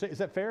 Would you say, is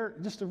that fair?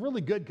 Just a really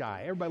good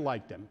guy. Everybody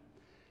liked him.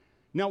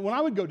 Now, when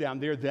I would go down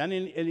there then,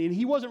 and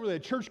he wasn't really a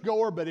church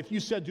goer, but if you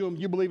said to him,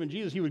 you believe in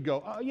Jesus, he would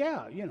go, oh,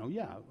 yeah,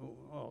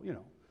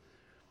 well.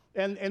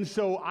 And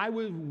so I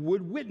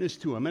would witness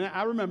to him. And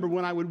I remember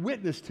when I would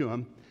witness to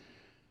him,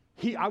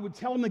 I would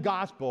tell him the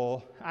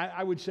gospel.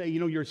 I would say,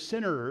 you're a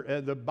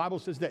sinner. The Bible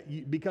says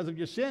that because of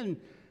your sin,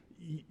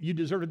 you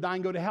deserve to die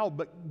and go to hell.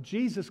 But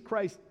Jesus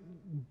Christ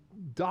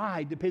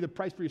died to pay the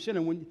price for your sin.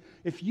 And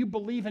if you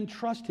believe and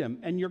trust him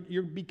and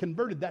you'll be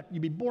converted, that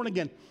you'll be born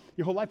again,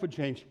 your whole life would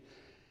change.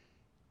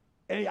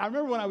 And I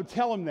remember when I would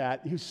tell him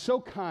that, he was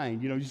so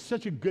kind, he's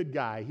such a good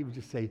guy. He would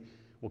just say,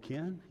 well,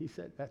 Ken, he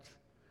said,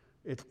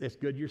 it's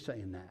good you're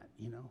saying that,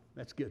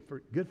 that's good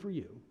for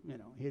you.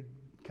 He'd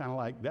kind of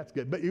like, that's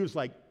good. But he was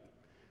like,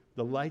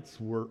 the lights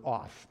were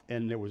off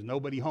and there was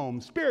nobody home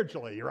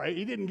spiritually, right?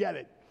 He didn't get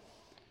it.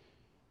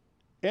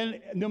 And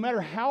no matter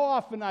how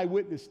often I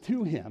witnessed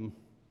to him,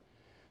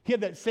 he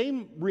had that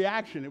same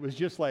reaction. It was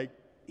just like,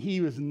 he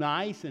was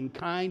nice and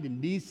kind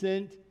and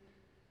decent.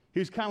 He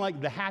was kind of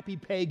like the happy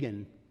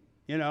pagan.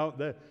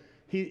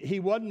 He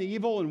wasn't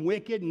evil and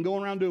wicked and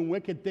going around doing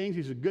wicked things.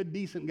 He's a good,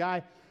 decent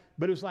guy.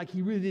 But it was like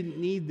he really didn't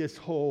need this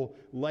whole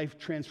life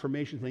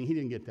transformation thing. He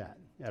didn't get that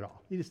at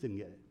all. He just didn't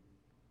get it.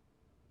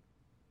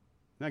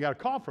 And I got a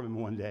call from him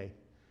one day.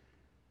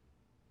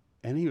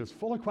 And he was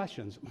full of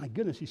questions. My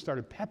goodness, he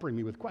started peppering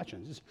me with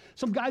questions.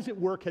 Some guys at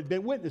work had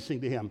been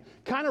witnessing to him.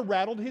 Kind of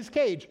rattled his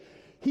cage.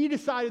 He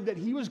decided that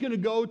he was going to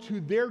go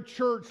to their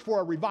church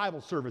for a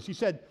revival service. He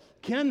said,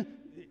 Ken,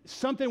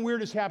 something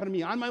weird has happened to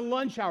me on my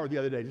lunch hour the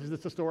other day. This is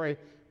the story,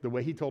 the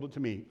way he told it to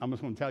me. I'm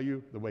just going to tell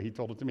you the way he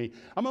told it to me.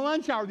 On my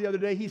lunch hour the other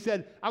day, he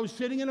said, I was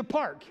sitting in a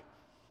park,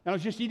 and I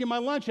was just eating my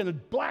lunch, and a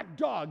black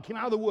dog came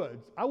out of the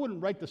woods. I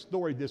wouldn't write the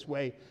story this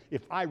way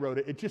if I wrote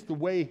it. It's just the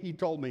way he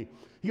told me.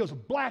 He goes, a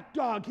black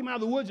dog came out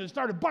of the woods and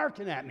started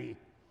barking at me.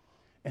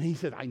 And he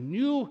said, I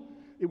knew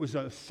it was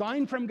a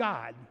sign from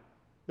God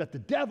that the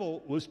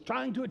devil was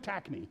trying to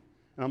attack me.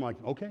 And I'm like,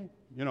 okay,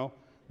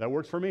 that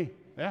works for me.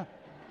 Yeah.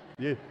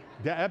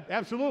 Yeah,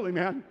 absolutely,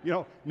 man.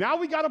 Now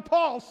we got a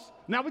pulse.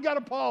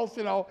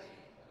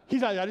 He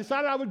said, I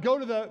decided I would go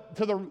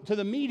to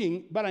the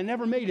meeting, but I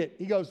never made it.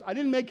 He goes, I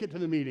didn't make it to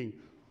the meeting.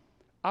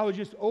 I was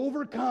just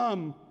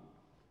overcome,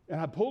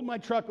 and I pulled my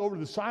truck over to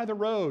the side of the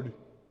road,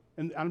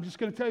 and I'm just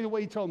going to tell you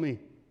what he told me.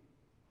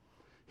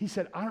 He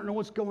said, I don't know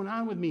what's going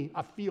on with me.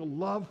 I feel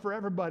love for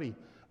everybody.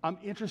 I'm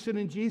interested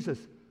in Jesus.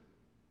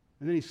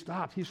 And then he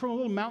stopped. He's from a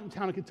little mountain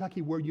town in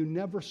Kentucky where you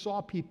never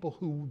saw people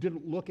who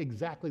didn't look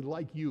exactly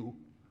like you.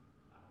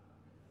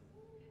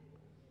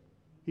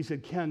 He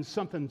said, Ken,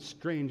 something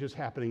strange is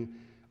happening.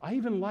 I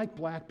even like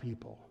black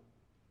people.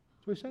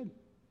 That's what he said.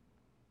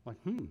 I'm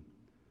like,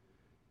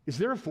 Is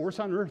there a force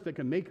on earth that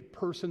can make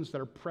persons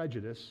that are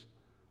prejudiced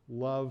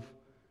love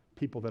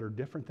people that are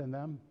different than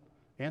them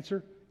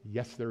Answer,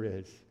 yes, there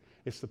is.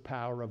 It's the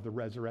power of the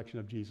resurrection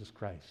of Jesus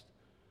Christ,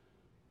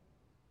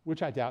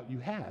 which I doubt you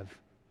have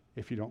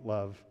if you don't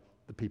love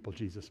the people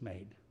Jesus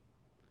made.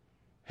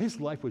 His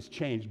life was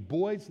changed.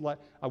 Boy's life,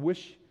 I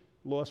wish,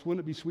 Lois,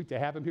 wouldn't it be sweet to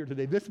have him here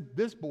today?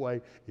 This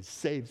boy is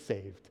saved.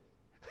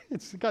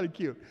 It's kind of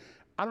cute.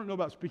 I don't know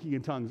about speaking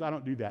in tongues. I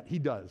don't do that. He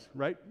does,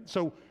 right?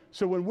 So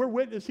when we're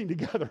witnessing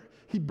together,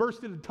 he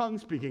burst into tongue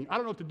speaking. I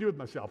don't know what to do with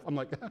myself. I'm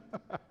like,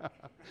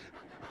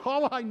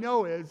 all I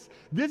know is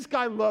this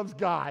guy loves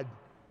God.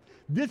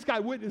 This guy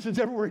witnesses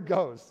everywhere he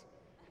goes.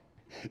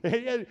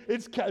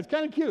 It's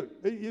kind of cute.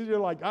 You're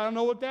like, I don't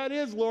know what that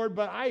is, Lord,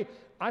 but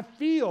I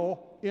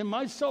feel in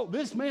my soul,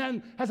 this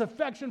man has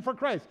affection for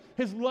Christ.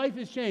 His life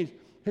has changed.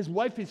 His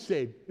wife is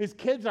saved. His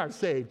kids are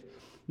saved.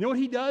 You know what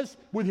he does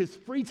with his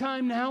free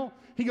time now?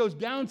 He goes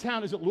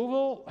downtown. Is it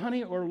Louisville,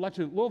 honey, or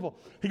Lexington? Louisville.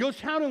 He goes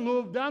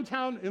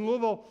downtown in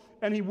Louisville,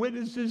 and he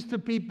witnesses to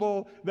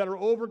people that are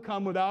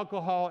overcome with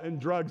alcohol and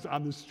drugs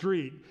on the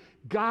street.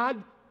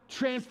 God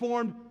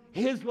transformed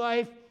his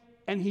life,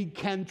 and he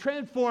can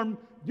transform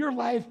your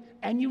life,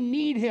 and you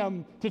need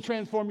him to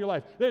transform your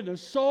life. There's a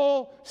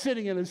soul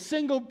sitting in a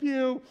single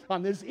pew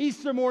on this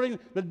Easter morning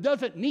that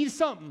doesn't need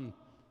something.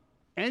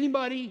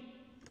 Anybody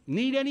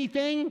need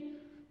anything?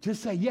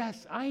 Just say,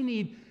 yes, I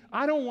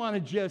don't want to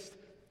just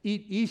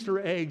eat Easter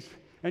eggs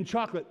and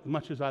chocolate,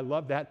 much as I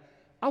love that.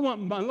 I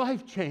want my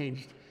life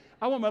changed.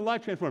 I want my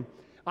life transformed.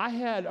 I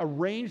had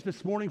arranged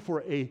this morning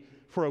for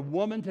a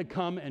woman to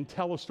come and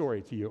tell a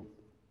story to you.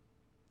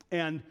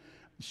 And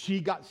she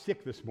got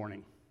sick this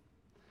morning.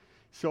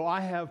 So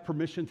I have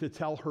permission to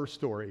tell her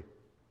story.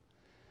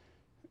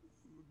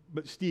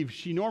 But Steve,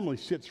 she normally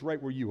sits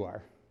right where you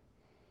are.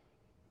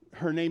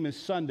 Her name is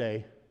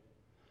Sunday.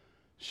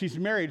 She's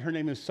married. Her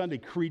name is Sunday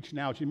Creech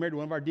now. She's married to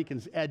one of our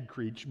deacons, Ed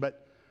Creech.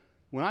 But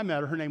when I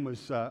met her, her name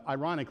was,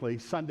 ironically,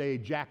 Sunday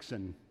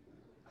Jackson.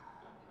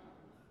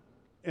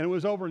 And it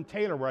was over in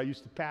Taylor where I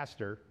used to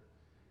pastor.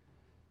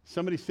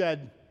 Somebody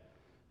said,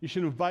 you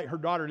should invite her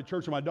daughter to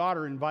church. And my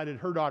daughter invited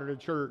her daughter to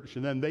church.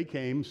 And then they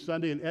came.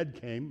 Sunday and Ed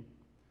came.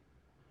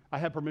 I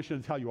have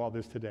permission to tell you all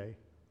this today.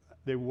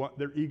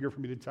 They're eager for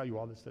me to tell you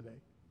all this today.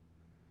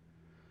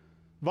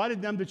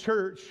 Invited them to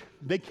church.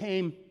 They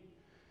came.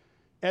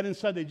 Ed and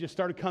Sunday just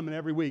started coming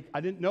every week. I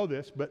didn't know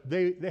this, but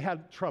they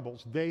had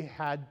troubles. They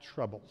had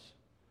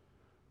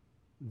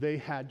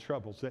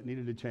troubles that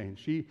needed to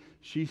change.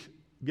 She's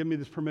given me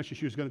this permission.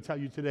 She was going to tell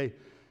you today.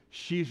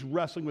 She's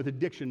wrestling with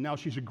addiction. Now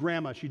she's a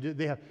grandma.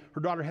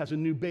 Her daughter has a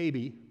new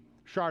baby,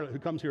 Charlotte, who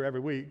comes here every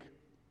week.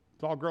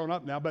 It's all grown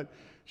up now, but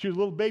she was a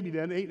little baby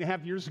then,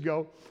 8.5 years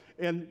ago.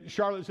 And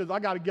Charlotte says, I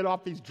got to get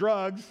off these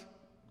drugs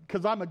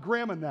because I'm a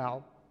grandma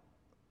now.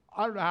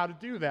 I don't know how to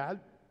do that.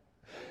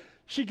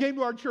 She came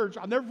to our church.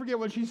 I'll never forget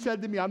what she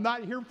said to me. I'm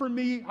not here for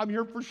me. I'm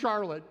here for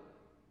Charlotte.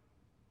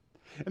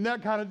 And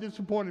that kind of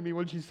disappointed me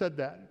when she said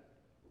that.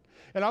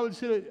 And I would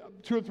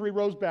sit 2 or 3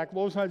 rows back.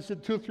 Lois and I would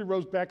sit 2 or 3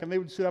 rows back, and they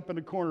would sit up in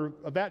the corner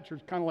of that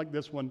church, kind of like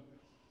this one.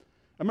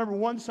 I remember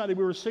one Sunday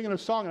we were singing a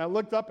song, and I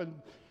looked up, and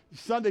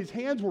Sunday's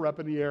hands were up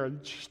in the air,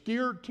 and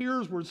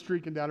tears were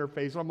streaking down her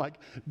face. I'm like,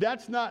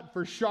 that's not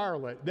for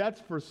Charlotte.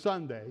 That's for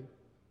Sunday.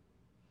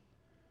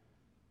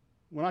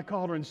 When I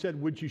called her and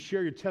said, would you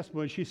share your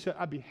testimony? She said,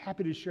 I'd be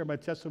happy to share my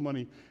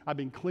testimony. I've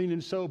been clean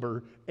and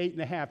sober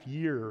 8.5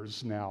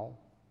 years now.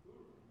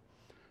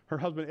 Her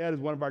husband, Ed, is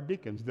one of our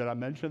deacons. Did I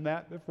mention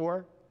that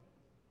before?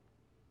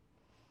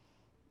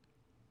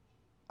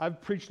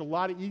 I've preached a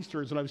lot of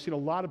Easters, and I've seen a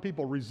lot of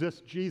people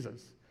resist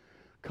Jesus.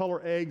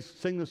 Color eggs,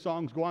 sing the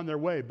songs, go on their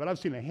way. But I've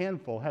seen a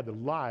handful had their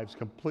lives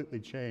completely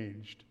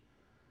changed.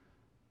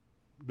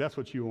 That's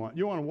what you want.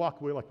 You want to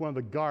walk away like one of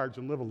the guards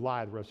and live a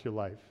lie the rest of your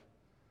life.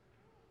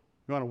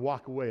 You want to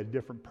walk away a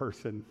different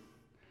person,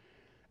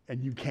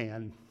 and you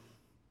can.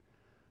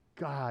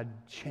 God,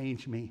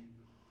 change me.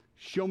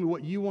 Show me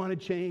what you want to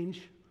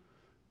change.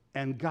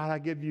 And God,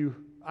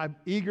 I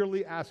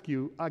eagerly ask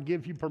you, I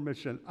give you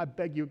permission. I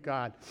beg you,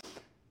 God,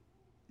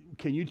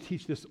 can you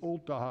teach this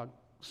old dog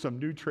some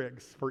new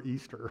tricks for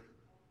Easter?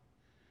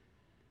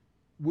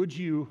 Would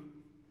you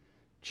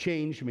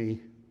change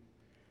me?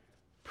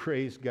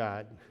 Praise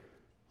God,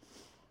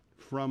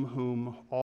 from whom all